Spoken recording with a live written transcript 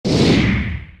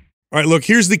All right, look,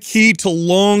 here's the key to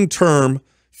long-term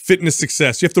fitness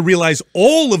success. You have to realize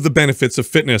all of the benefits of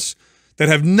fitness that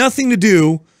have nothing to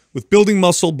do with building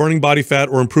muscle, burning body fat,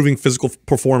 or improving physical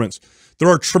performance. There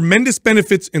are tremendous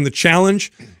benefits in the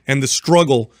challenge and the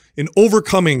struggle, in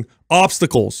overcoming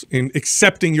obstacles, in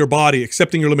accepting your body,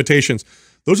 accepting your limitations.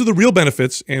 Those are the real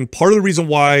benefits, and part of the reason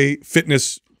why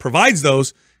fitness provides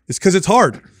those is because it's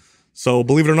hard. So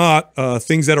believe it or not,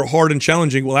 things that are hard and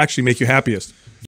challenging will actually make you happiest.